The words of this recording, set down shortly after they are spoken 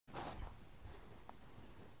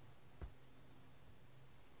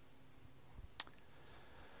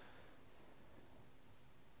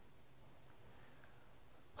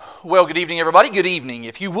Well, good evening, everybody. Good evening.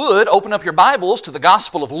 If you would, open up your Bibles to the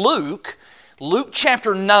Gospel of Luke. Luke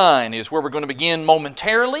chapter 9 is where we're going to begin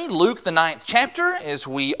momentarily. Luke, the 9th chapter, as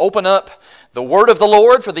we open up the Word of the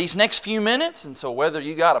Lord for these next few minutes. And so whether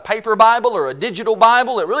you got a paper Bible or a digital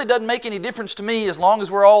Bible, it really doesn't make any difference to me as long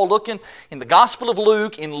as we're all looking in the Gospel of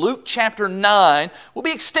Luke, in Luke chapter 9. We'll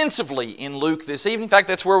be extensively in Luke this evening. In fact,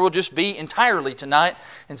 that's where we'll just be entirely tonight.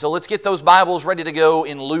 And so let's get those Bibles ready to go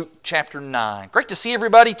in Luke chapter 9. Great to see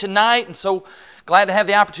everybody tonight, and so glad to have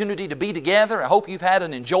the opportunity to be together. I hope you've had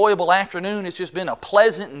an enjoyable afternoon. It's just been a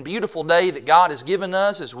pleasant and beautiful day that God has given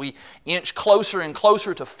us as we inch closer and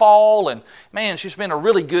closer to fall. And man, it's just been a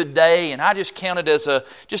really good day. And I just count it as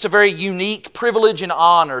just a very unique privilege and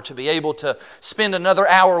honor to be able to spend another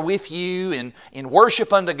hour with you in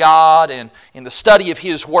worship unto God and in the study of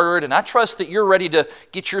His Word. And I trust that you're ready to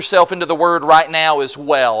get yourself into the Word right now as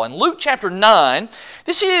well. And Luke chapter 9,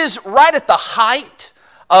 this is right at the height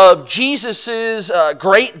of Jesus'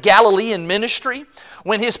 great Galilean ministry,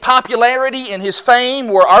 when His popularity and His fame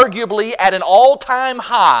were arguably at an all-time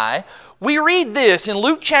high. We read this in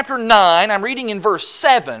Luke chapter 9, I'm reading in verse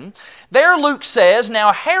 7. There Luke says,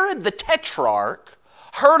 "Now Herod the Tetrarch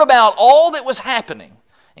heard about all that was happening,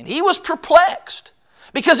 and he was perplexed,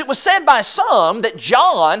 because it was said by some that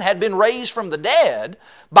John had been raised from the dead,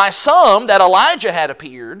 by some that Elijah had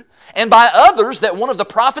appeared, and by others that one of the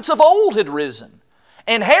prophets of old had risen.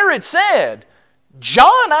 And Herod said,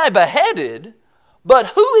 John I beheaded, but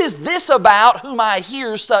who is this about whom I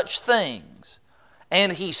hear such things?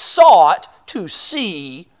 And he sought to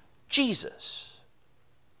see Jesus."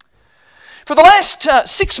 For the last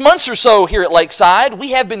 6 months or so here at Lakeside,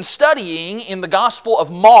 we have been studying in the Gospel of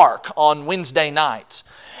Mark on Wednesday nights.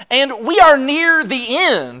 And we are near the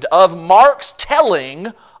end of Mark's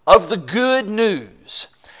telling of the good news.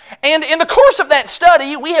 And in the course of that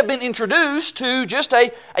study, we have been introduced to just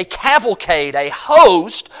a cavalcade, a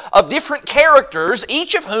host of different characters,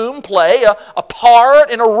 each of whom play a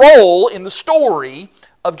part and a role in the story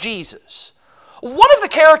of Jesus. One of the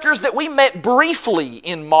characters that we met briefly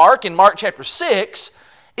in Mark chapter 6,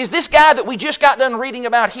 is this guy that we just got done reading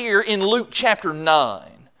about here in Luke chapter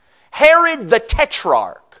 9. Herod the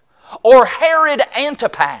Tetrarch, or Herod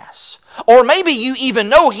Antipas. Or maybe you even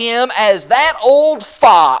know him as that old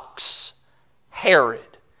fox,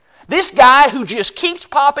 Herod. This guy who just keeps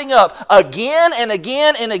popping up again and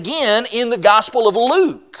again and again in the Gospel of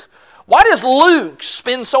Luke. Why does Luke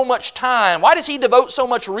spend so much time, why does he devote so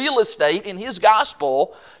much real estate in his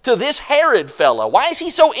Gospel to this Herod fellow? Why is he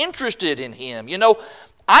so interested in him? You know,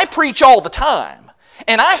 I preach all the time.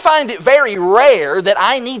 And I find it very rare that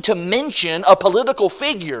I need to mention a political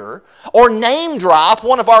figure or name drop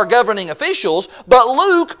one of our governing officials, but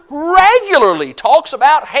Luke regularly talks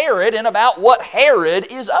about Herod and about what Herod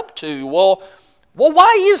is up to. Well,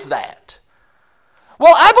 why is that?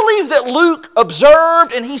 Well, I believe that Luke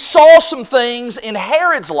observed and he saw some things in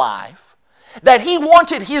Herod's life that he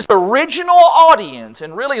wanted his original audience,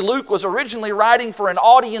 and really Luke was originally writing for an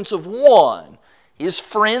audience of one, his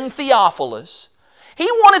friend Theophilus. He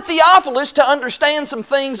wanted Theophilus to understand some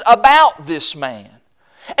things about this man.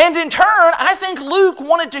 And in turn, I think Luke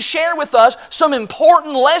wanted to share with us some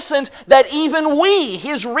important lessons that even we,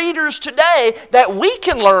 his readers today, that we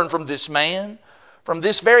can learn from this man, from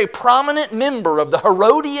this very prominent member of the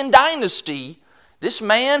Herodian dynasty. This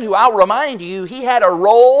man who, I'll remind you, he had a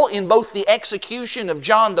role in both the execution of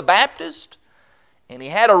John the Baptist and he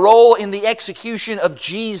had a role in the execution of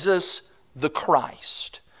Jesus the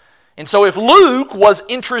Christ. And so if Luke was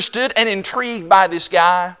interested and intrigued by this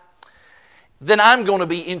guy, then I'm going to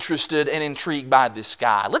be interested and intrigued by this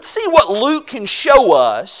guy. Let's see what Luke can show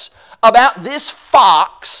us about this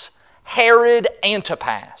fox, Herod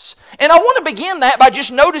Antipas. And I want to begin that by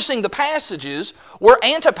just noticing the passages where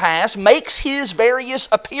Antipas makes his various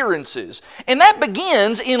appearances. And that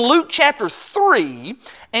begins in Luke chapter 3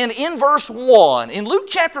 and in verse 1. In Luke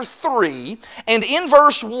chapter 3 and in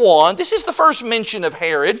verse 1, this is the first mention of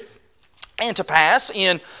Herod Antipas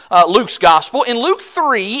in Luke's Gospel. In Luke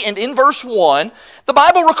 3 and in verse 1, the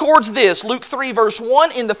Bible records this. Luke 3 verse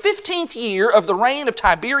 1, "In the 15th year of the reign of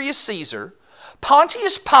Tiberius Caesar,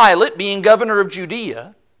 Pontius Pilate being governor of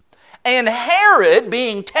Judea, and Herod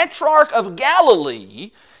being tetrarch of Galilee,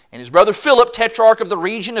 and his brother Philip, tetrarch of the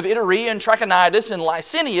region of Iturea and Trachonitis, and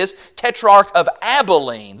Licinius, tetrarch of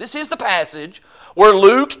Abilene." This is the passage where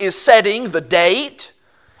Luke is setting the date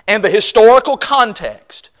and the historical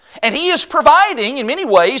context. And he is providing, in many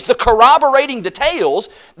ways, the corroborating details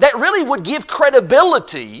that really would give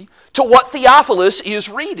credibility to what Theophilus is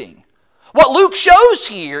reading. What Luke shows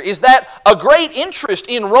here is that a great interest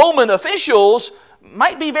in Roman officials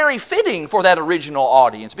might be very fitting for that original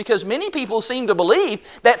audience, because many people seem to believe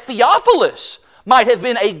that Theophilus might have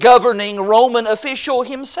been a governing Roman official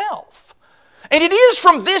himself. And it is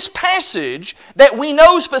from this passage that we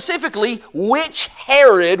know specifically which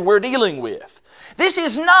Herod we're dealing with. This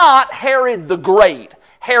is not Herod the Great,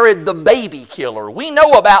 Herod the baby killer. We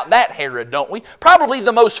know about that Herod, don't we? Probably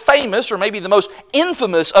the most famous, or maybe the most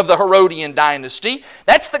infamous of the Herodian dynasty.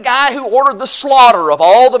 That's the guy who ordered the slaughter of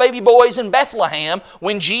all the baby boys in Bethlehem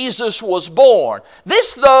when Jesus was born.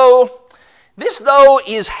 This though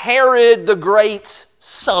is Herod the Great's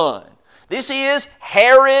son. This is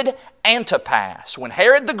Herod Antipas. When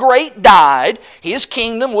Herod the Great died, his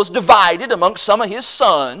kingdom was divided amongst some of his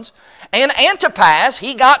sons. And Antipas,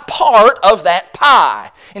 he got part of that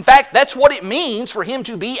pie. In fact, that's what it means for him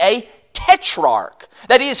to be a tetrarch.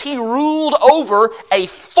 That is, he ruled over a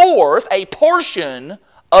fourth, a portion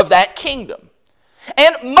of that kingdom.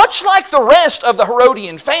 And much like the rest of the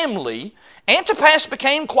Herodian family, Antipas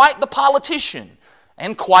became quite the politician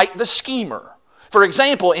and quite the schemer. For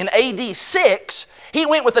example, in AD 6, he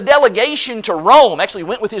went with a delegation to Rome, actually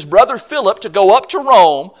went with his brother Philip to go up to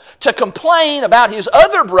Rome to complain about his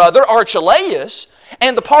other brother Archelaus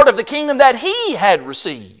and the part of the kingdom that he had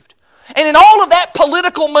received. And in all of that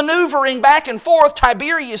political maneuvering back and forth,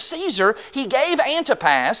 Tiberius Caesar, he gave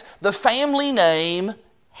Antipas the family name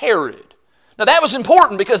Herod. Now that was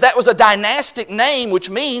important because that was a dynastic name, which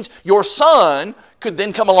means your son could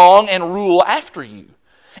then come along and rule after you.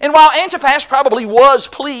 And while Antipas probably was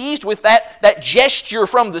pleased with that gesture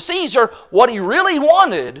from the Caesar, what he really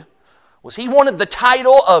wanted was he wanted the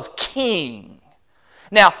title of king.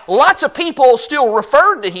 Now, lots of people still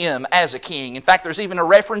referred to him as a king. In fact, there's even a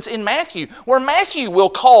reference in Matthew where Matthew will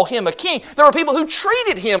call him a king. There were people who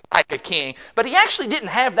treated him like a king, but he actually didn't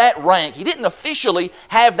have that rank. He didn't officially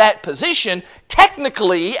have that position.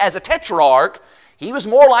 Technically, as a tetrarch, he was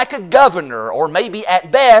more like a governor, or maybe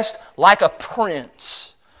at best, like a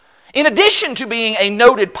prince. In addition to being a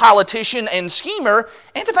noted politician and schemer,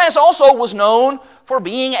 Antipas also was known for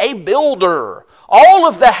being a builder. All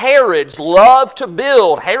of the Herods loved to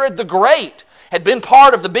build. Herod the Great had been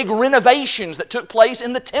part of the big renovations that took place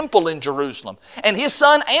in the temple in Jerusalem. And his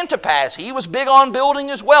son Antipas, he was big on building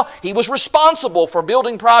as well. He was responsible for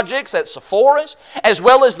building projects at Sepphoris, as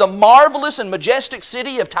well as the marvelous and majestic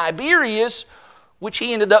city of Tiberias, which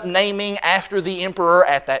he ended up naming after the emperor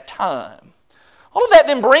at that time. All of that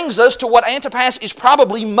then brings us to what Antipas is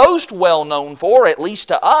probably most well known for, at least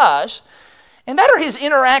to us, and that are his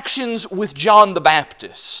interactions with John the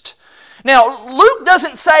Baptist. Now, Luke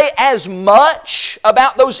doesn't say as much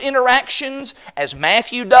about those interactions as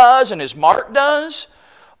Matthew does and as Mark does,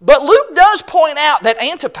 but Luke does point out that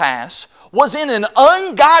Antipas was in an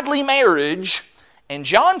ungodly marriage, and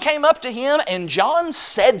John came up to him and John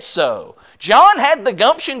said so. John had the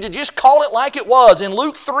gumption to just call it like it was. In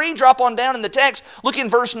Luke 3, drop on down in the text, look in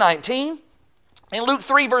verse 19. In Luke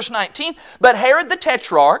 3, verse 19, but Herod the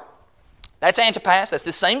Tetrarch, that's Antipas, that's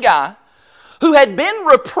the same guy, who had been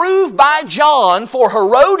reproved by John for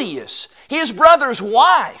Herodias, his brother's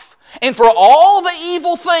wife, and for all the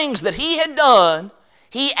evil things that he had done,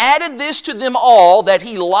 he added this to them all, that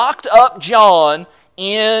he locked up John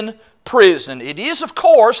in prison. It is, of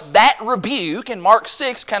course, that rebuke, and Mark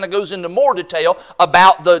 6 kind of goes into more detail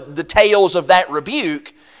about the details of that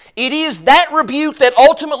rebuke. It is that rebuke that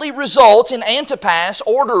ultimately results in Antipas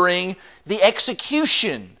ordering the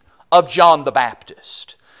execution of John the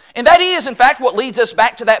Baptist. And that is, in fact, what leads us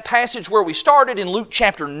back to that passage where we started in Luke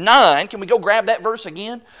chapter 9. Can we go grab that verse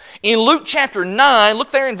again? In Luke chapter 9,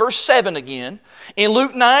 look there in verse 7 again. In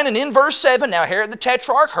Luke 9 and in verse 7, now Herod the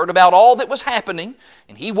Tetrarch heard about all that was happening,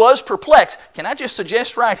 and he was perplexed. Can I just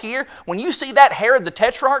suggest right here, when you see that Herod the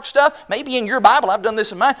Tetrarch stuff, maybe in your Bible, I've done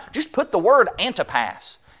this in mine, just put the word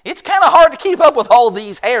Antipas. It's kind of hard to keep up with all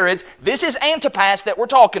these Herods. This is Antipas that we're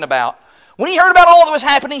talking about. When he heard about all that was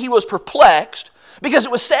happening, he was perplexed, because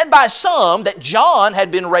it was said by some that John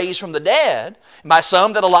had been raised from the dead, and by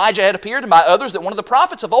some that Elijah had appeared, and by others that one of the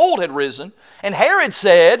prophets of old had risen. And Herod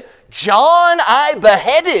said, John I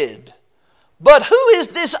beheaded, but who is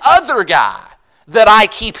this other guy that I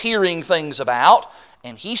keep hearing things about?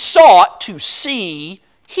 And he sought to see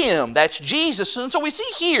him. That's Jesus. And so we see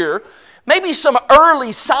here maybe some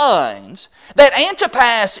early signs that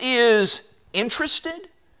Antipas is interested,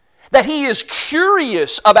 that he is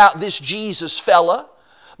curious about this Jesus fella.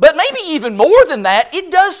 But maybe even more than that, it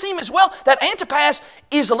does seem as well that Antipas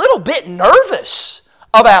is a little bit nervous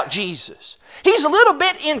about Jesus. He's a little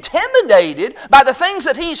bit intimidated by the things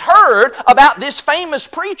that he's heard about this famous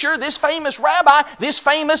preacher, this famous rabbi, this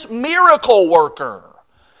famous miracle worker.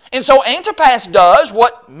 And so Antipas does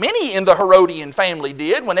what many in the Herodian family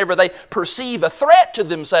did whenever they perceive a threat to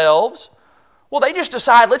themselves. Well, they just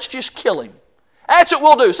decide, let's just kill him. That's what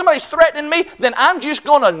we'll do. Somebody's threatening me, then I'm just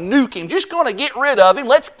going to nuke him, just going to get rid of him.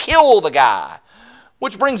 Let's kill the guy.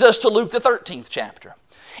 Which brings us to Luke the 13th chapter.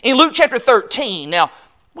 In Luke chapter 13, now,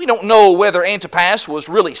 we don't know whether Antipas was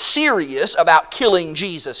really serious about killing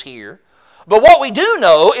Jesus here. But what we do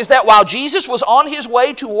know is that while Jesus was on his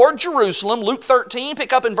way toward Jerusalem, Luke 13,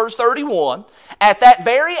 pick up in verse 31, at that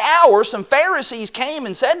very hour some Pharisees came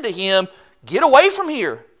and said to him, "Get away from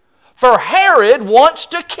here, for Herod wants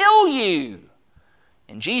to kill you."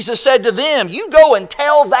 And Jesus said to them, "You go and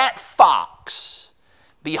tell that fox,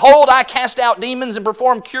 behold, I cast out demons and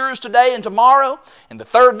perform cures today and tomorrow, and the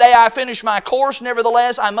third day I finish my course.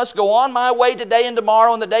 Nevertheless, I must go on my way today and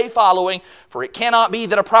tomorrow and the day following, for it cannot be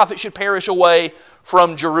that a prophet should perish away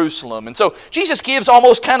from Jerusalem." And so Jesus gives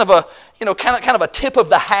almost kind of a tip of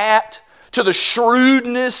the hat to the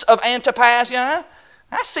shrewdness of Antipas. Yeah,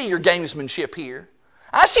 I see your gamesmanship here.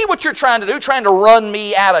 I see what you're trying to do, trying to run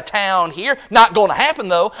me out of town here. Not going to happen,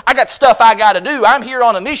 though. I got stuff I got to do. I'm here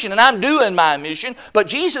on a mission, and I'm doing my mission. But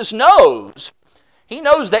Jesus knows. He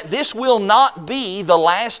knows that this will not be the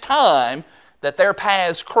last time that their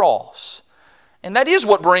paths cross. And that is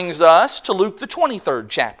what brings us to Luke the 23rd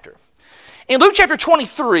chapter. In Luke chapter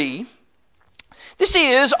 23, this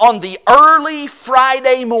is on the early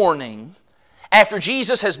Friday morning, after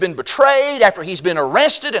Jesus has been betrayed, after he's been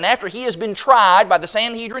arrested, and after he has been tried by the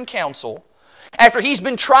Sanhedrin Council, after he's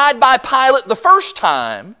been tried by Pilate the first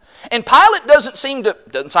time, and Pilate doesn't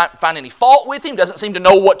find any fault with him, doesn't seem to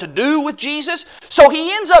know what to do with Jesus, so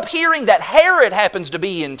he ends up hearing that Herod happens to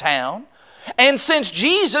be in town. And since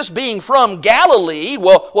Jesus, being from Galilee,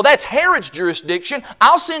 well, that's Herod's jurisdiction,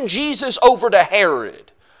 I'll send Jesus over to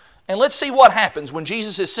Herod. And let's see what happens when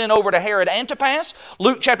Jesus is sent over to Herod Antipas.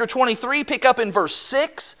 Luke chapter 23, pick up in verse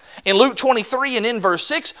 6. In Luke 23 and in verse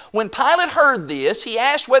 6, when Pilate heard this, he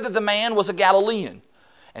asked whether the man was a Galilean.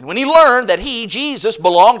 And when he learned that he, Jesus,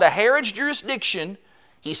 belonged to Herod's jurisdiction,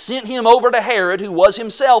 he sent him over to Herod, who was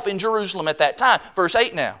himself in Jerusalem at that time. Verse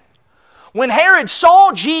 8 now. When Herod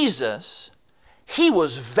saw Jesus, he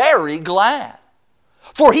was very glad,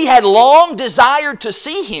 for he had long desired to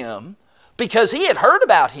see him, because he had heard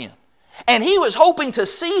about him, and he was hoping to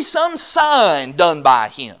see some sign done by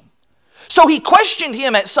him. So he questioned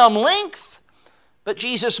him at some length, but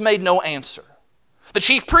Jesus made no answer. The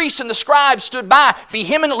chief priests and the scribes stood by,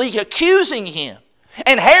 vehemently accusing him.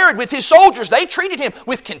 And Herod with his soldiers, they treated him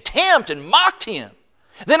with contempt and mocked him.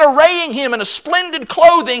 Then arraying him in a splendid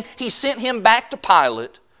clothing, he sent him back to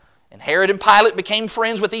Pilate. And Herod and Pilate became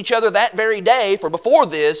friends with each other that very day, for before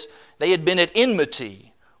this they had been at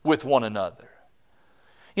enmity with one another.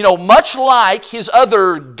 You know, much like his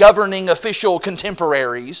other governing official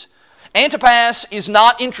contemporaries, Antipas is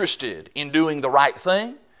not interested in doing the right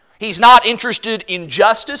thing. He's not interested in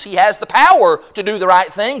justice. He has the power to do the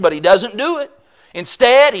right thing, but he doesn't do it.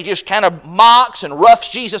 Instead, he just kind of mocks and roughs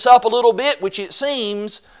Jesus up a little bit, which it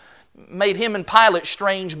seems made him and Pilate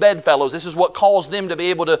strange bedfellows. This is what caused them to be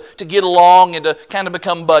able to get along and to kind of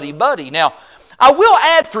become buddy-buddy. Now, I will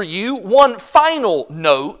add for you one final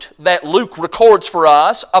note that Luke records for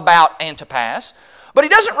us about Antipas, but he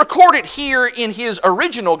doesn't record it here in his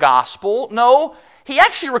original gospel. No, he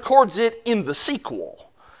actually records it in the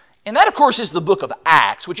sequel. And that, of course, is the book of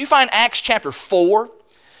Acts. Would you find Acts chapter 4?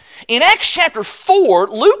 In Acts chapter 4,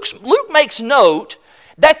 Luke makes note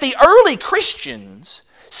that the early Christians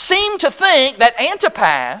seem to think that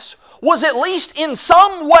Antipas was at least in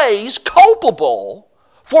some ways culpable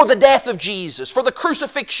for the death of Jesus, for the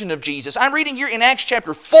crucifixion of Jesus. I'm reading here in Acts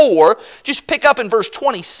chapter 4, just pick up in verse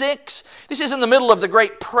 26. This is in the middle of the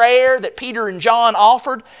great prayer that Peter and John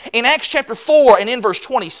offered. In Acts chapter 4 and in verse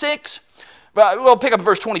 26, we'll pick up in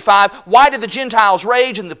verse 25. Why did the Gentiles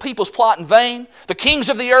rage and the peoples plot in vain? The kings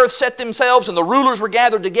of the earth set themselves and the rulers were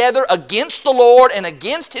gathered together against the Lord and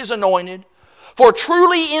against His anointed. For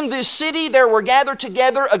truly in this city there were gathered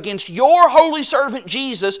together against your holy servant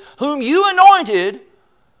Jesus, whom you anointed,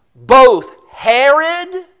 both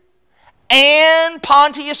Herod and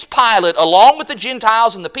Pontius Pilate, along with the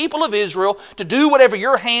Gentiles and the people of Israel, to do whatever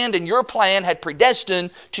your hand and your plan had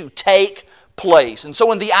predestined to take place. And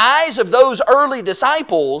so in the eyes of those early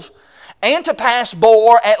disciples, Antipas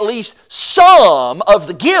bore at least some of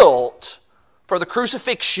the guilt for the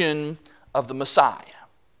crucifixion of the Messiah.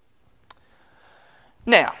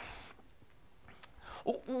 Now,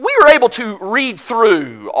 we were able to read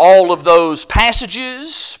through all of those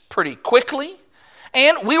passages pretty quickly,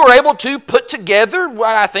 and we were able to put together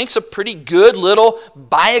what I think is a pretty good little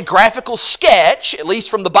biographical sketch, at least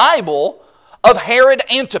from the Bible, of Herod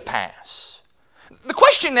Antipas. The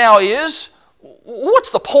question now is,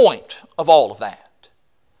 what's the point of all of that?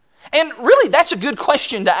 And really, that's a good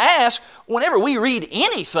question to ask whenever we read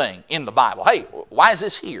anything in the Bible. Hey, why is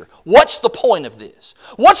this here? What's the point of this?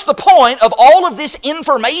 What's the point of all of this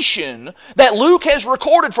information that Luke has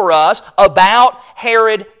recorded for us about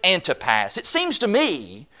Herod Antipas? It seems to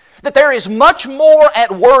me that there is much more at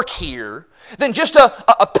work here than just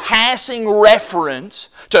a passing reference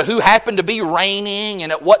to who happened to be reigning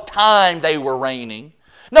and at what time they were reigning.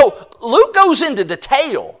 No, Luke goes into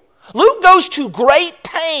detail. Luke goes to great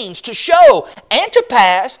pains to show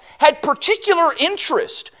Antipas had particular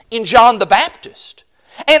interest in John the Baptist.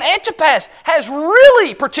 And Antipas has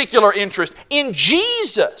really particular interest in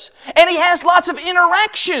Jesus. And he has lots of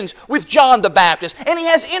interactions with John the Baptist. And he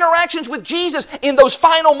has interactions with Jesus in those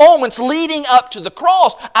final moments leading up to the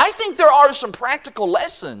cross. I think there are some practical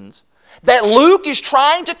lessons that Luke is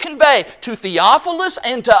trying to convey to Theophilus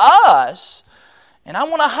and to us. And I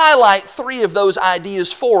want to highlight 3 of those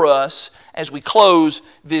ideas for us as we close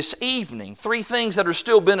this evening. 3 things that are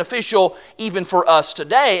still beneficial even for us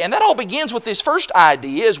today. And that all begins with this first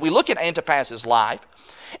idea as we look at Antipas' life.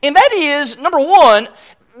 And that is, number 1,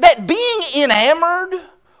 that being enamored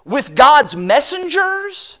with God's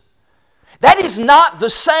messengers, that is not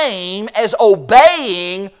the same as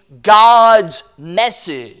obeying God's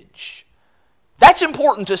message. That's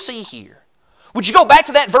important to see here. Would you go back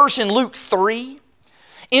to that verse in Luke 3?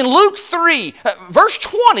 In Luke 3, verse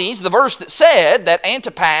 20 is the verse that said that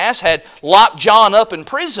Antipas had locked John up in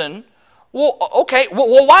prison. Well, okay,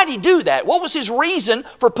 well, why did he do that? What was his reason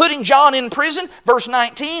for putting John in prison? Verse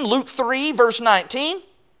 19, Luke 3, verse 19.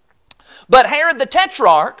 But Herod the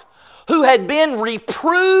Tetrarch, who had been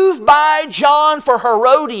reproved by John for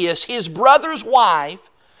Herodias, his brother's wife,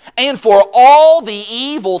 and for all the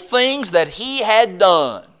evil things that he had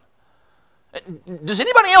done. Does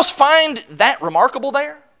anybody else find that remarkable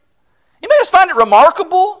there? Anybody else find it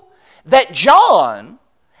remarkable that John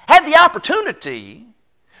had the opportunity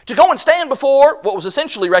to go and stand before what was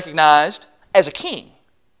essentially recognized as a king?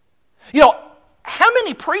 You know, how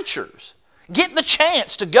many preachers get the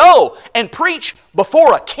chance to go and preach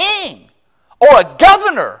before a king or a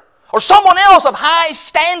governor or someone else of high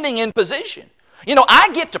standing and position? You know, I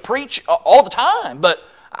get to preach all the time, but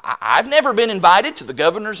I've never been invited to the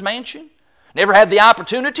governor's mansion. Never had the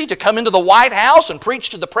opportunity to come into the White House and preach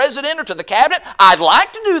to the president or to the cabinet. I'd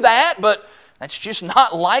like to do that, but that's just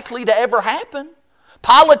not likely to ever happen.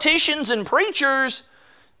 Politicians and preachers,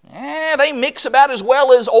 they mix about as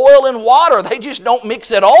well as oil and water. They just don't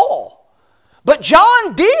mix at all. But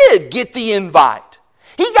John did get the invite.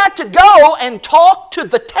 He got to go and talk to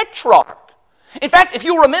the Tetrarch. In fact, if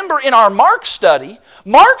you remember in our Mark study,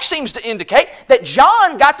 Mark seems to indicate that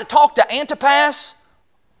John got to talk to Antipas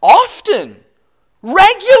often,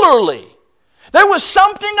 regularly. There was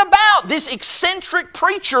something about this eccentric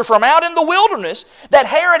preacher from out in the wilderness that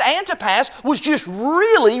Herod Antipas was just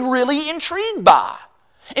really, really intrigued by.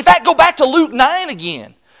 In fact, go back to Luke 9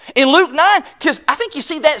 again. In Luke 9, because I think you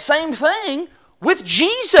see that same thing with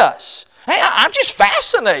Jesus. Hey, I'm just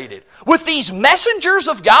fascinated with these messengers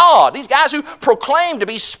of God, these guys who proclaim to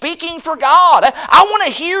be speaking for God. I want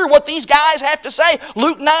to hear what these guys have to say.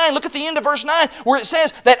 Luke 9, look at the end of verse 9, where it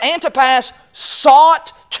says that Antipas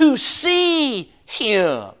sought to see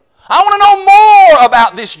him. I want to know more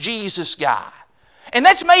about this Jesus guy. And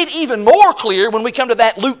that's made even more clear when we come to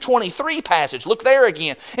that Luke 23 passage. Look there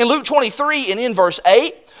again. In Luke 23 and in verse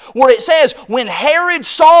 8, where it says, when Herod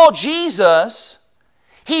saw Jesus,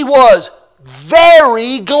 he was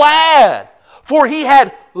very glad, for he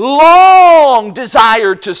had long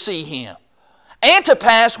desired to see him.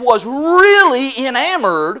 Antipas was really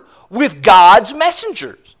enamored with God's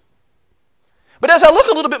messengers. But as I look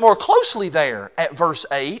a little bit more closely there at verse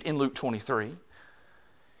 8 in Luke 23,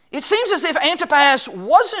 it seems as if Antipas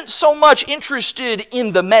wasn't so much interested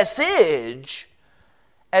in the message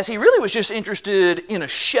as he really was just interested in a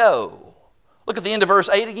show. Look at the end of verse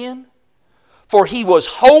 8 again. For he was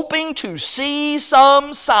hoping to see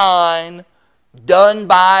some sign done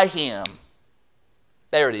by him.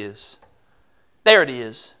 There it is. There it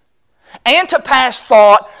is. Antipas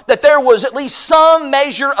thought that there was at least some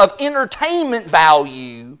measure of entertainment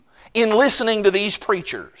value in listening to these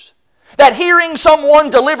preachers. That hearing someone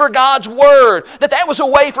deliver God's Word, that was a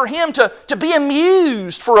way for him to be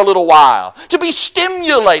amused for a little while, to be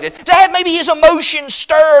stimulated, to have maybe his emotions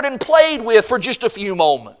stirred and played with for just a few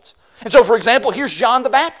moments. And so, for example, here's John the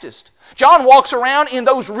Baptist. John walks around in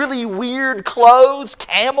those really weird clothes,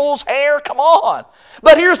 camel's hair, come on.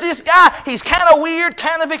 But here's this guy, he's kind of weird,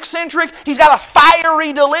 kind of eccentric, he's got a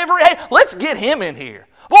fiery delivery. Hey, let's get him in here.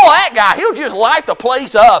 Boy, that guy, he'll just light the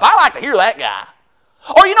place up. I like to hear that guy.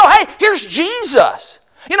 Or, hey, here's Jesus.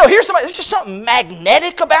 Here's somebody, there's just something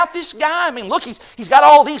magnetic about this guy. I mean, look, he's got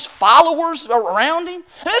all these followers around him.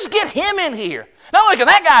 Let's get him in here. Not only can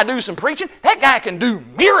that guy do some preaching, that guy can do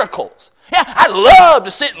miracles. Yeah, I'd love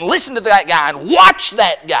to sit and listen to that guy and watch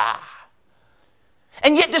that guy.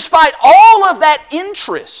 And yet, despite all of that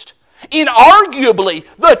interest in arguably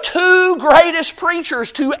the two greatest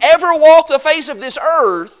preachers to ever walk the face of this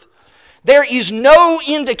earth, there is no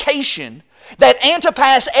indication that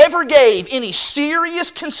Antipas ever gave any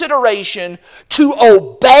serious consideration to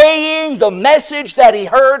obeying the message that he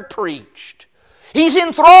heard preached. He's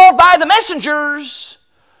enthralled by the messengers,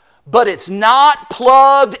 but it's not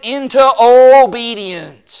plugged into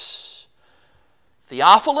obedience.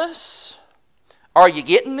 Theophilus, are you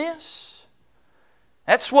getting this?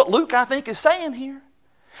 That's what Luke, I think, is saying here.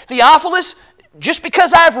 Theophilus, just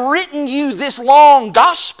because I've written you this long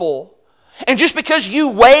gospel, and just because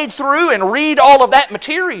you wade through and read all of that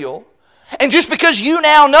material, and just because you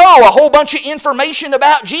now know a whole bunch of information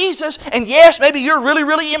about Jesus, and yes, maybe you're really,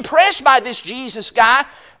 really impressed by this Jesus guy,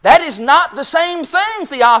 that is not the same thing,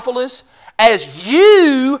 Theophilus, as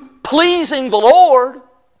you pleasing the Lord.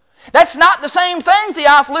 That's not the same thing,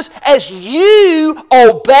 Theophilus, as you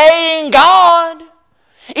obeying God.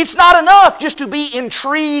 It's not enough just to be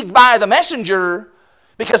intrigued by the messenger,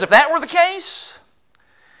 because if that were the case,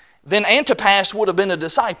 then Antipas would have been a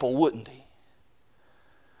disciple, wouldn't he?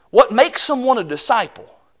 What makes someone a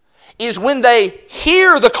disciple is when they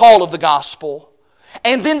hear the call of the gospel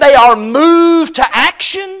and then they are moved to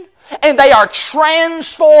action and they are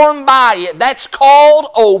transformed by it. That's called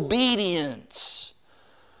obedience.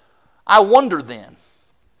 I wonder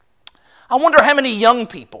how many young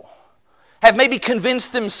people have maybe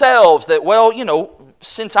convinced themselves that, well,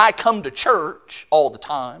 since I come to church all the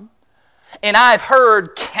time, and I've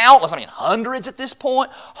heard countless, hundreds at this point,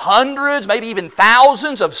 hundreds, maybe even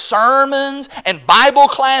thousands of sermons and Bible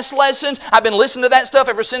class lessons. I've been listening to that stuff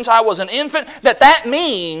ever since I was an infant. That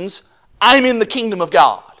means I'm in the kingdom of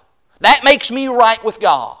God. That makes me right with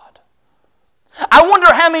God. I wonder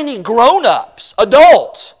how many grown-ups,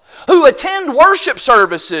 adults, who attend worship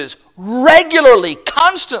services regularly,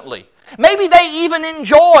 constantly. Maybe they even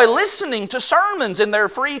enjoy listening to sermons in their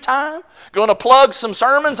free time. Going to plug some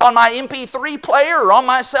sermons on my MP3 player or on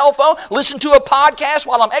my cell phone. Listen to a podcast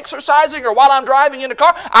while I'm exercising or while I'm driving in a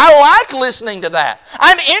car. I like listening to that.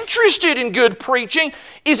 I'm interested in good preaching.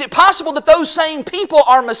 Is it possible that those same people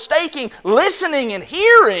are mistaking listening and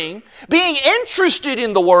hearing, being interested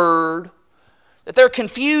in the Word, that they're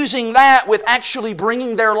confusing that with actually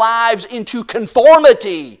bringing their lives into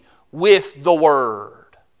conformity with the Word?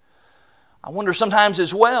 I wonder sometimes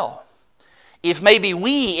as well if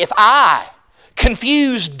I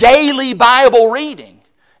confuse daily Bible reading.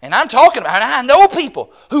 And I'm talking about, I know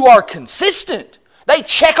people who are consistent. They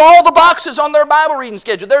check all the boxes on their Bible reading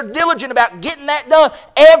schedule. They're diligent about getting that done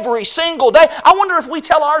every single day. I wonder if we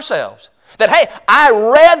tell ourselves that, hey, I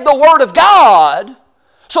read the Word of God,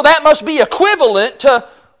 so that must be equivalent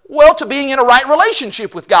to being in a right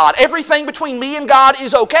relationship with God. Everything between me and God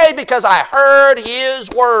is okay because I heard His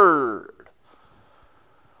Word.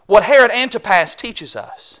 What Herod Antipas teaches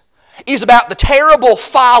us is about the terrible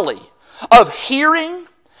folly of hearing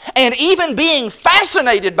and even being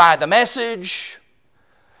fascinated by the message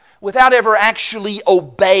without ever actually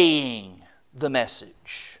obeying the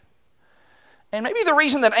message. And maybe the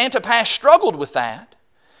reason that Antipas struggled with that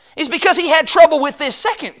is because he had trouble with this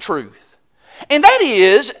second truth. And that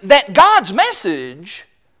is that God's message,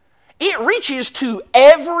 it reaches to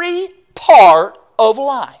every part of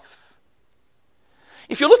life.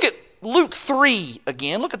 If you look at Luke 3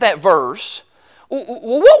 again, look at that verse. Well,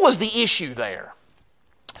 what was the issue there?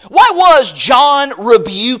 Why was John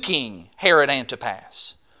rebuking Herod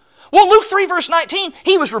Antipas? Well, Luke 3 verse 19,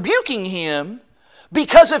 he was rebuking him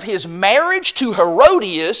because of his marriage to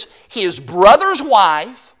Herodias, his brother's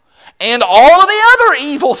wife, and all of the other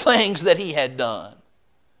evil things that he had done.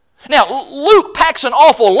 Now, Luke packs an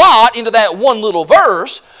awful lot into that one little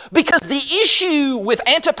verse because the issue with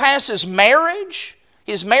Antipas's marriage,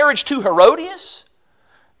 his marriage to Herodias,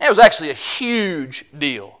 that was actually a huge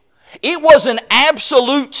deal. It was an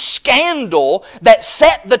absolute scandal that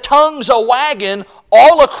set the tongues a-wagging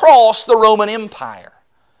all across the Roman Empire.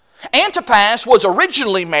 Antipas was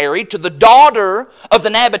originally married to the daughter of the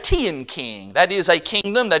Nabatean king. That is a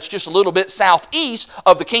kingdom that's just a little bit southeast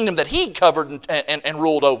of the kingdom that he covered and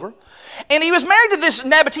ruled over. And he was married to this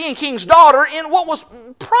Nabatean king's daughter in what was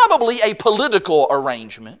probably a political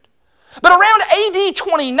arrangement. But around AD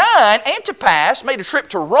 29, Antipas made a trip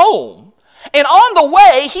to Rome, and on the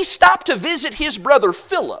way he stopped to visit his brother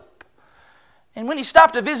Philip. And when he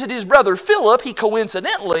stopped to visit his brother Philip, he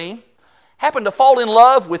coincidentally happened to fall in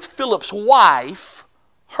love with Philip's wife,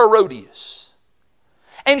 Herodias.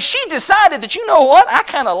 And she decided that, you know what, I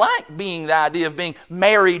kind of like the idea of being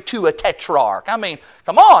married to a tetrarch. I mean,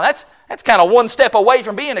 come on, that's kind of one step away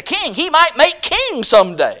from being a king. He might make king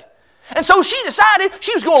someday. And so she decided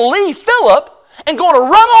she was going to leave Philip and going to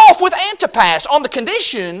run off with Antipas on the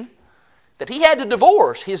condition that he had to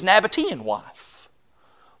divorce his Nabatean wife.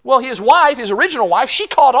 Well, his wife, his original wife, she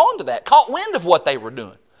caught on to that, caught wind of what they were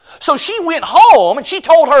doing. So she went home and she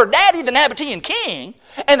told her daddy, the Nabatean king,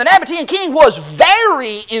 and the Nabatean king was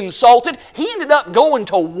very insulted. He ended up going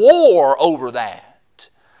to war over that.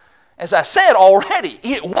 As I said already,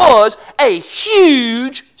 it was a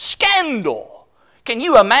huge scandal. Can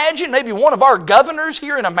you imagine maybe one of our governors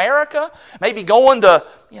here in America maybe going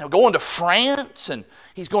to France, and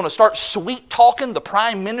he's going to start sweet-talking the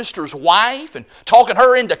prime minister's wife and talking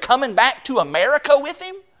her into coming back to America with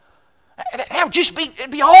him? That would just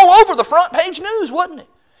it'd be all over the front page news, wouldn't it?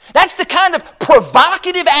 That's the kind of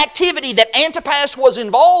provocative activity that Antipas was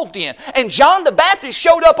involved in. And John the Baptist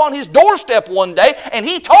showed up on his doorstep one day and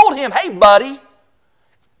he told him, hey buddy,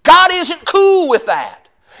 God isn't cool with that.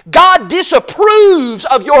 God disapproves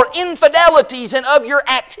of your infidelities and of your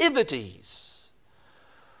activities.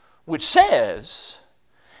 Which says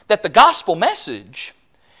that the gospel message,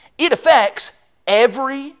 it affects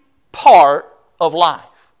every part of life.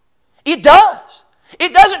 It does.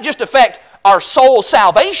 It doesn't just affect our soul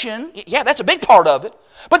salvation. Yeah, that's a big part of it.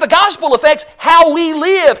 But the gospel affects how we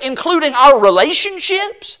live, including our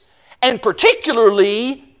relationships and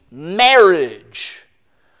particularly marriage.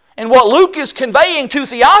 And what Luke is conveying to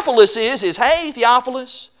Theophilus is, hey,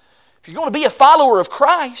 Theophilus, if you're going to be a follower of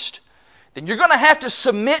Christ, then you're going to have to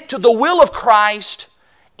submit to the will of Christ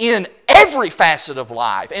in every facet of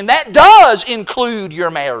life. And that does include your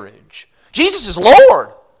marriage. Jesus is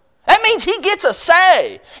Lord. That means He gets a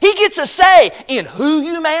say. He gets a say in who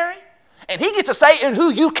you marry, and He gets a say in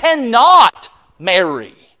who you cannot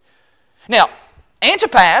marry. Now,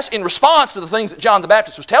 Antipas, in response to the things that John the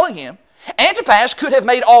Baptist was telling him, Antipas could have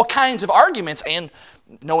made all kinds of arguments, and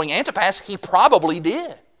knowing Antipas, he probably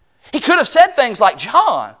did. He could have said things like,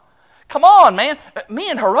 John, come on, man,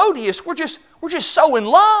 me and Herodias, we're just so in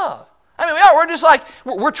love. I mean, we are. We're just like,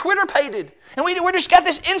 we're Twitter-pated. And we just got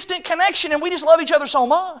this instant connection, and we just love each other so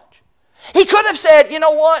much. He could have said, you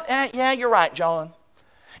know what? Yeah, you're right, John.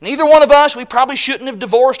 Neither one of us, we probably shouldn't have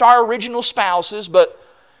divorced our original spouses, but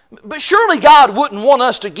surely God wouldn't want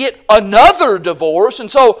us to get another divorce.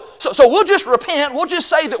 And so we'll just repent. We'll just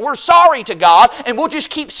say that we're sorry to God, and we'll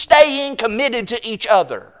just keep staying committed to each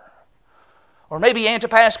other. Or maybe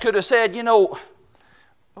Antipas could have said, you know,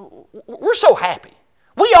 we're so happy.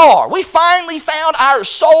 We are. We finally found our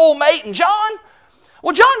soulmate. And John,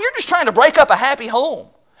 well, John, you're just trying to break up a happy home.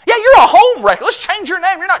 Yeah, you're a home wrecker. Let's change your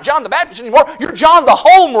name. You're not John the Baptist anymore. You're John the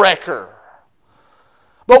home wrecker.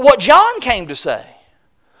 But what John came to say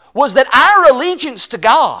was that our allegiance to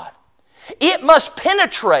God, it must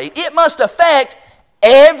penetrate, it must affect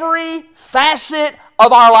every facet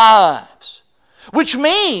of our lives. Which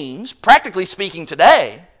means, practically speaking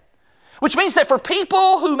today, which means that for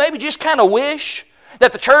people who maybe just kind of wish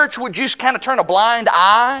that the church would just kind of turn a blind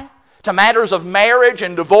eye to matters of marriage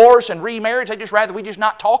and divorce and remarriage, they'd just rather we just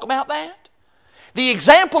not talk about that. The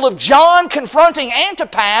example of John confronting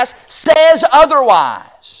Antipas says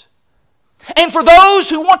otherwise. And for those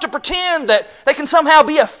who want to pretend that they can somehow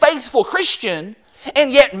be a faithful Christian and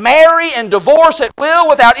yet marry and divorce at will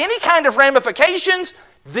without any kind of ramifications,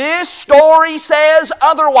 this story says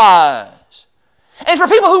otherwise. And for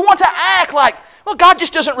people who want to act like, well, God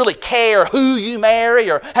just doesn't really care who you marry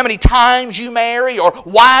or how many times you marry or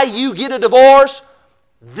why you get a divorce,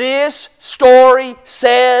 this story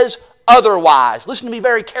says otherwise. Listen to me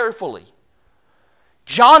very carefully.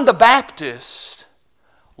 John the Baptist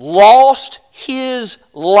lost his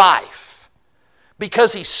life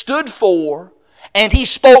because he stood for and he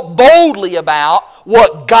spoke boldly about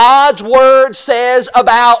what God's Word says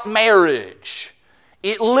about marriage.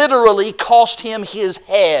 It literally cost him his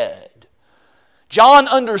head. John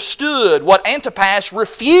understood what Antipas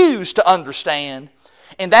refused to understand,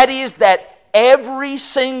 and that is that every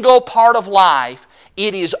single part of life,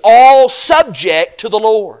 it is all subject to the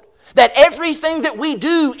Lord. That everything that we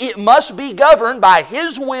do, it must be governed by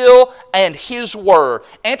His will and His Word.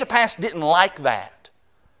 Antipas didn't like that.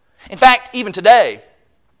 In fact, even today,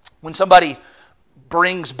 when somebody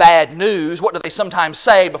brings bad news, what do they sometimes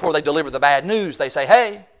say before they deliver the bad news? They say,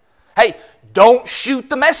 hey, don't shoot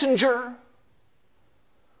the messenger.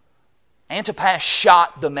 Antipas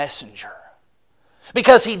shot the messenger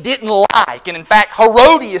because he didn't like, and in fact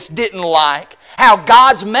Herodias didn't like, how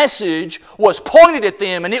God's message was pointed at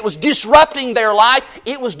them and it was disrupting their life.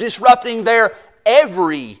 It was disrupting their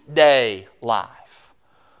everyday life.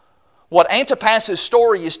 What Antipas'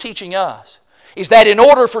 story is teaching us is that in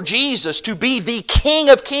order for Jesus to be the King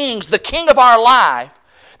of Kings, the King of our life,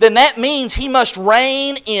 then that means He must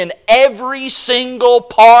reign in every single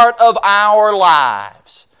part of our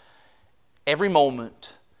lives. Every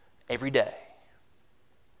moment, every day.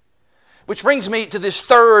 Which brings me to this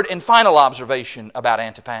third and final observation about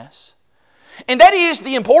Antipas. And that is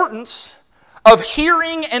the importance of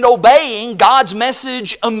hearing and obeying God's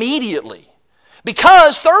message immediately.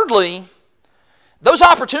 Because thirdly, those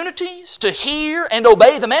opportunities to hear and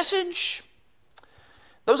obey the message,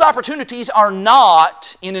 those opportunities are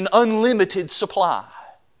not in an unlimited supply.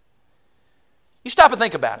 You stop and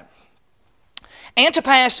think about it.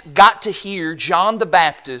 Antipas got to hear John the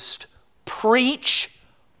Baptist preach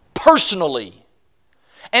personally.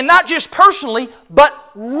 And not just personally,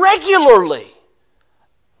 but regularly.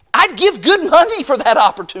 I'd give good money for that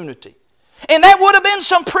opportunity. And that would have been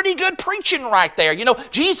some pretty good preaching right there. You know,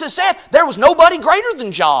 Jesus said there was nobody greater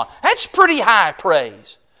than John. That's pretty high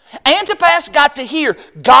praise. Antipas got to hear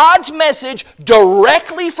God's message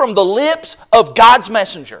directly from the lips of God's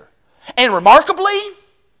messenger. And remarkably,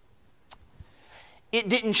 it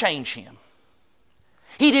didn't change him.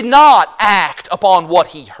 He did not act upon what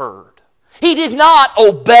he heard. He did not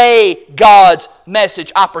obey God's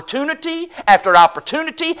message. Opportunity after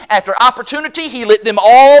opportunity after opportunity, he let them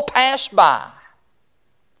all pass by.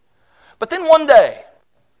 But then one day,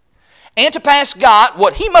 Antipas got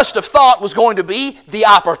what he must have thought was going to be the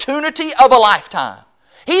opportunity of a lifetime.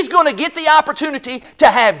 He's going to get the opportunity to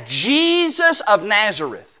have Jesus of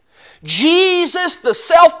Nazareth. Jesus, the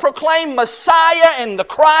self-proclaimed Messiah and the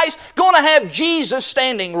Christ, going to have Jesus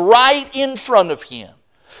standing right in front of him.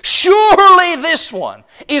 Surely this one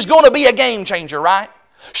is going to be a game changer, right?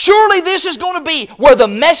 Surely this is going to be where the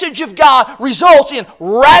message of God results in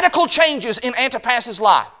radical changes in Antipas'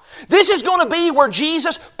 life. This is going to be where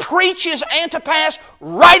Jesus preaches Antipas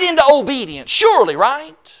right into obedience. Surely,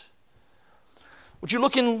 right? Would you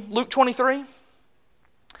look in Luke 23?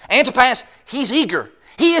 Antipas, he's eager.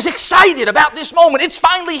 He is excited about this moment. It's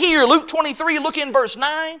finally here. Luke 23, look in verse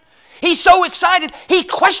 9. He's so excited, he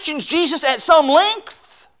questions Jesus at some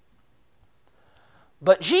length.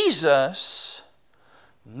 But Jesus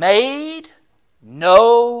made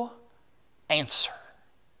no answer.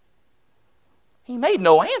 He made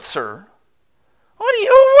no answer? What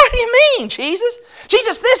do you mean, Jesus?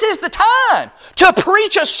 Jesus, this is the time to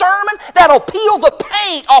preach a sermon that'll peel the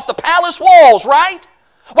paint off the palace walls, right?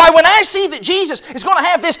 Why, when I see that Jesus is going to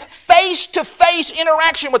have this face-to-face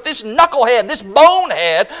interaction with this knucklehead, this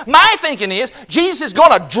bonehead, my thinking is Jesus is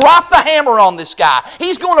going to drop the hammer on this guy.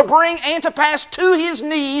 He's going to bring Antipas to his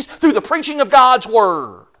knees through the preaching of God's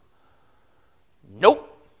Word. Nope.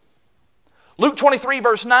 Luke 23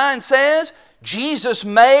 verse 9 says, Jesus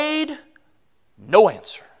made no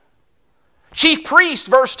answer. Chief priests,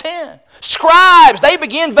 verse 10. Scribes, they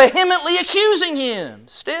begin vehemently accusing him.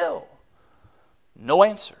 Still, no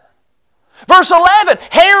answer. Verse 11,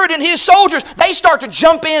 Herod and his soldiers, they start to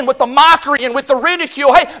jump in with the mockery and with the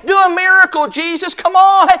ridicule. Hey, do a miracle, Jesus. Come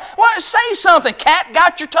on. Hey, say something. Cat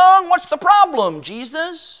got your tongue? What's the problem,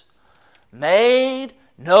 Jesus? Made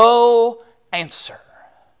no answer.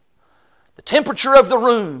 The temperature of the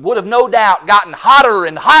room would have no doubt gotten hotter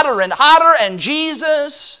and hotter and hotter, and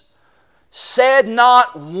Jesus said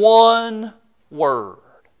not one word.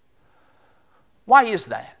 Why is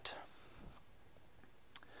that?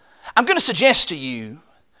 I'm going to suggest to you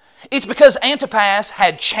it's because Antipas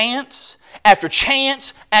had chance after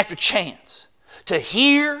chance after chance to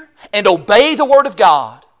hear and obey the Word of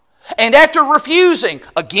God. And after refusing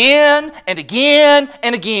again and again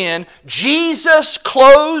and again, Jesus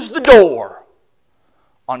closed the door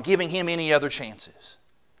on giving him any other chances.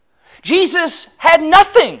 Jesus had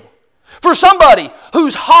nothing for somebody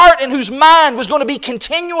whose heart and whose mind was going to be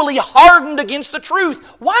continually hardened against the truth.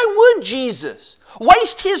 Why would Jesus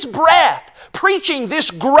waste his breath preaching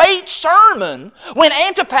this great sermon when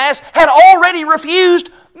Antipas had already refused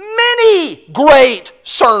many great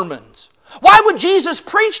sermons? Why would Jesus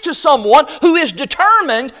preach to someone who is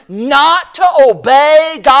determined not to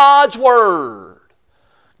obey God's Word?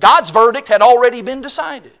 God's verdict had already been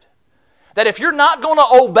decided. That if you're not going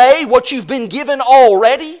to obey what you've been given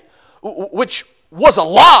already, which was a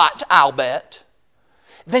lot, I'll bet,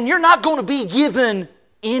 then you're not going to be given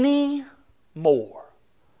any more.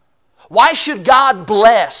 Why should God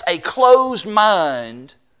bless a closed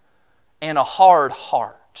mind and a hard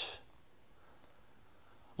heart?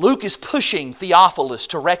 Luke is pushing Theophilus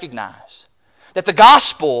to recognize that the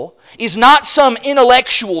gospel is not some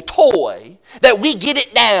intellectual toy that we get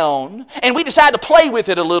it down and we decide to play with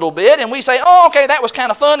it a little bit and we say, oh, okay, that was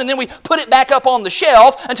kind of fun, and then we put it back up on the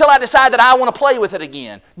shelf until I decide that I want to play with it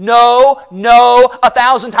again. No, no,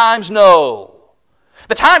 1,000 times no.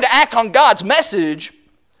 The time to act on God's message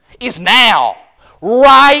is now,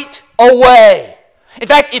 right away. In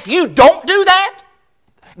fact, if you don't do that,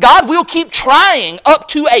 God will keep trying up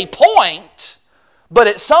to a point, but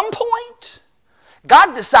at some point,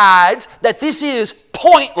 God decides that this is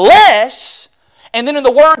pointless, and then in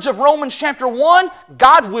the words of Romans chapter 1,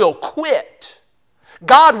 God will quit.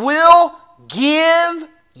 God will give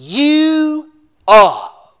you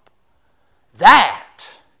up.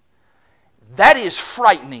 That is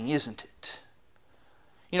frightening, isn't it?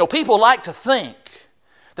 You know, people like to think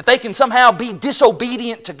that they can somehow be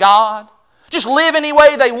disobedient to God, just live any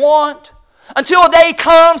way they want, until a day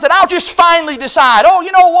comes that I'll just finally decide, oh,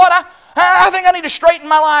 you know what, I think I need to straighten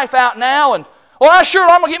my life out now, and well,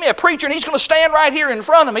 I'm going to get me a preacher, and he's going to stand right here in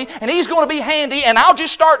front of me, and he's going to be handy, and I'll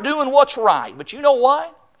just start doing what's right. But you know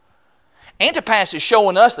what? Antipas is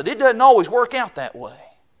showing us that it doesn't always work out that way.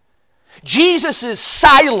 Jesus'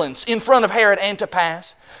 silence in front of Herod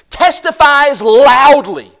Antipas testifies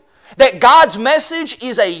loudly that God's message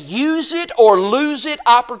is a use it or lose it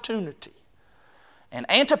opportunity. And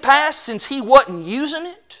Antipas, since he wasn't using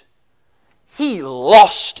it, he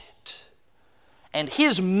lost it. And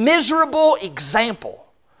his miserable example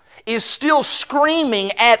is still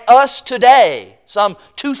screaming at us today, some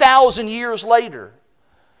 2,000 years later.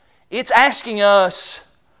 It's asking us,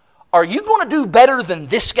 are you going to do better than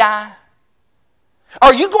this guy?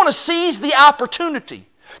 Are you going to seize the opportunity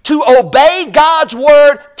to obey God's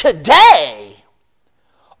word today?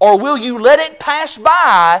 Or will you let it pass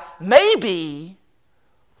by, maybe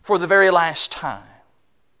for the very last time?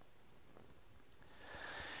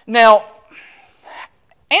 Now,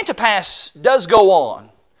 Antipas does go on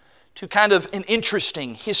to kind of an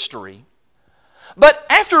interesting history. But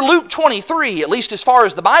after Luke 23, at least as far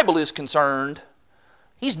as the Bible is concerned,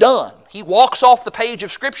 he's done. He walks off the page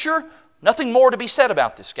of Scripture. Nothing more to be said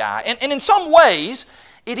about this guy. And in some ways,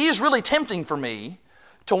 it is really tempting for me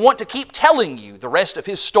to want to keep telling you the rest of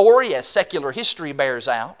his story as secular history bears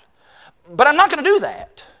out. But I'm not going to do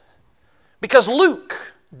that, because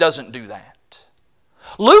Luke doesn't do that.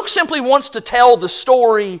 Luke simply wants to tell the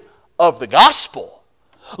story of the gospel.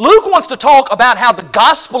 Luke wants to talk about how the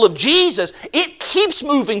gospel of Jesus, it keeps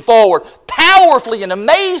moving forward powerfully and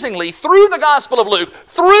amazingly through the gospel of Luke,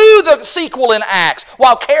 through the sequel in Acts,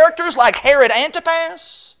 while characters like Herod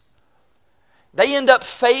Antipas, they end up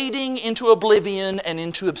fading into oblivion and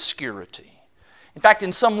into obscurity. In fact,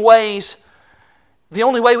 in some ways, the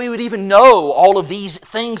only way we would even know all of these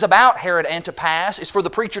things about Herod Antipas is for the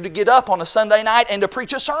preacher to get up on a Sunday night and to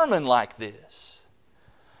preach a sermon like this.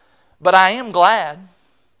 But I am glad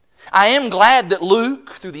that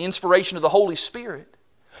Luke, through the inspiration of the Holy Spirit,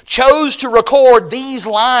 chose to record these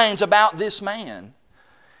lines about this man,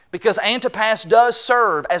 because Antipas does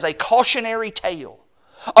serve as a cautionary tale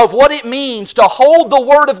of what it means to hold the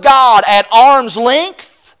Word of God at arm's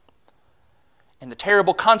length and the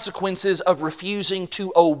terrible consequences of refusing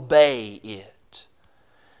to obey it.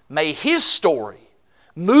 May his story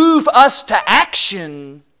move us to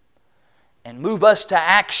action, and move us to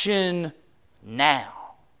action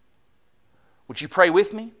now. Would you pray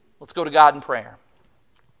with me? Let's go to God in prayer.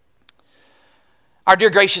 Our dear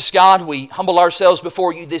gracious God, we humble ourselves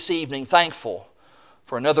before you this evening, thankful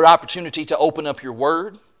for another opportunity to open up your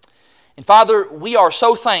Word. And Father, we are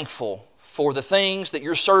so thankful for the things that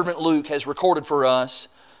your servant Luke has recorded for us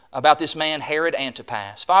about this man Herod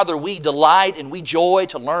Antipas. Father, we delight and we joy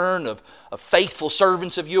to learn of faithful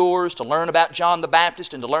servants of yours, to learn about John the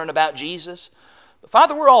Baptist and to learn about Jesus. But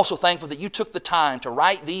Father, we're also thankful that you took the time to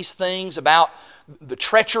write these things about the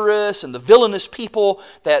treacherous and the villainous people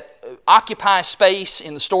that occupy space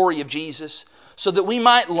in the story of Jesus, so that we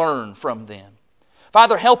might learn from them.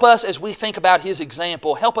 Father, help us as we think about his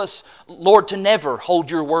example. Help us, Lord, to never hold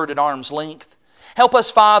your word at arm's length. Help us,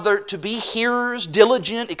 Father, to be hearers,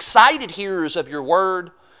 diligent, excited hearers of your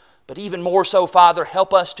word. But even more so, Father,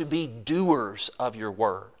 help us to be doers of your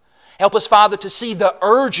word. Help us, Father, to see the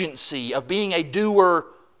urgency of being a doer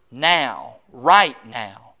now, right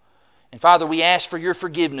now. And Father, we ask for your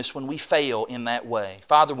forgiveness when we fail in that way.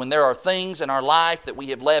 Father, when there are things in our life that we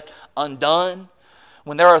have left undone,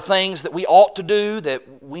 when there are things that we ought to do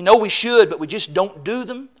that we know we should, but we just don't do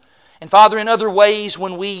them. And Father, in other ways,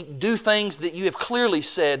 when we do things that you have clearly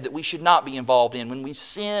said that we should not be involved in, when we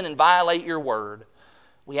sin and violate your word,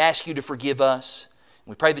 we ask you to forgive us.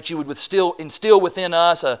 We pray that you would instill within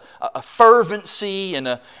us a fervency and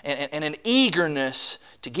an eagerness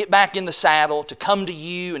to get back in the saddle, to come to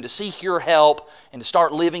you and to seek your help and to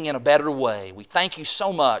start living in a better way. We thank you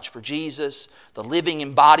so much for Jesus, the living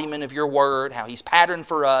embodiment of your word, how He's patterned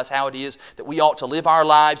for us, how it is that we ought to live our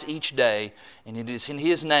lives each day. And it is in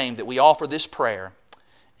His name that we offer this prayer,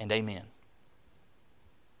 and amen.